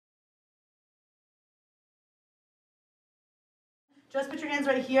Just put your hands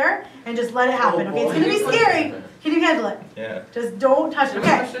right here and just let it happen. Okay, it's gonna be scary. Can you handle it? Yeah. Just don't touch it.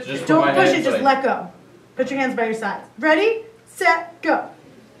 Okay. Just don't push it. Just let go. Put your hands by your sides. Ready, set, go.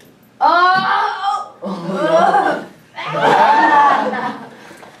 Oh!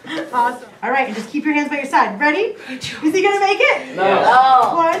 Awesome. All right, and just keep your hands by your side. Ready? Is he gonna make it?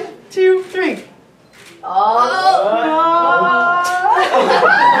 No. 1, 2, 3. Use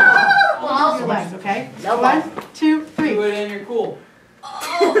your legs, okay? No. 1, 2, 3. Do it and you're cool.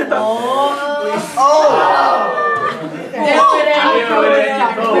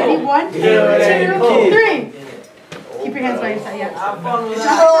 Ready? 1, 2, 3. Keep your hands by your side. Yeah. Have fun with that.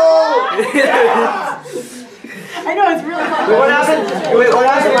 I know it's really hard. What happened? Wait, what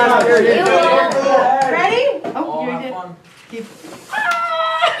happened last year? Ready? Oh, you Have did. fun. Keep.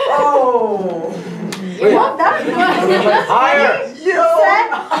 Oh! Well, that was good. Higher! Set,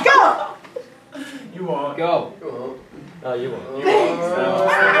 go. You won't. Go. Oh, you won't.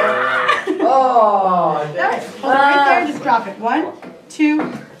 Oh! Nice. Hold it right there and just drop it. 1,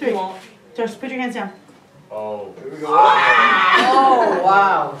 2, 3. Just put your hands down. Oh. Oh,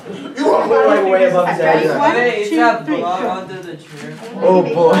 wow. You won't go like way above his Ready? head. 1, Hey, it's 2, that 3. block Go. under the chair. Oh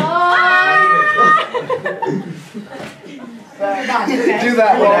boy. Do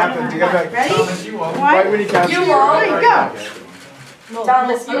that when it happens. You gotta be like, ready? Thomas, you won't. 1, Right when he counts. 2, 3, You won't. go.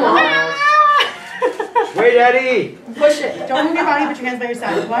 Thomas, you won't. Wait, Eddie! Push it. Don't move your body, put your hands by your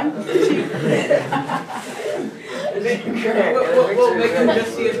side. 1, 2. We'll make him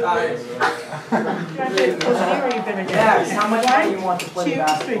just see his eyes. You want to put it close to you or you put it right there? Yes, how much money you 1, want to play 2, 3.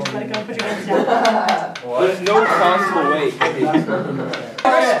 basketball? Just let it go. Put your hands down. There's no possible way. 1,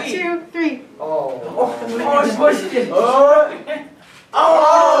 2, 3. Oh, it's pushed it. Oh!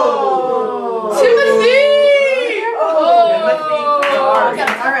 Timothy!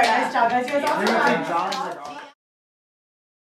 All right, nice job, guys. You guys all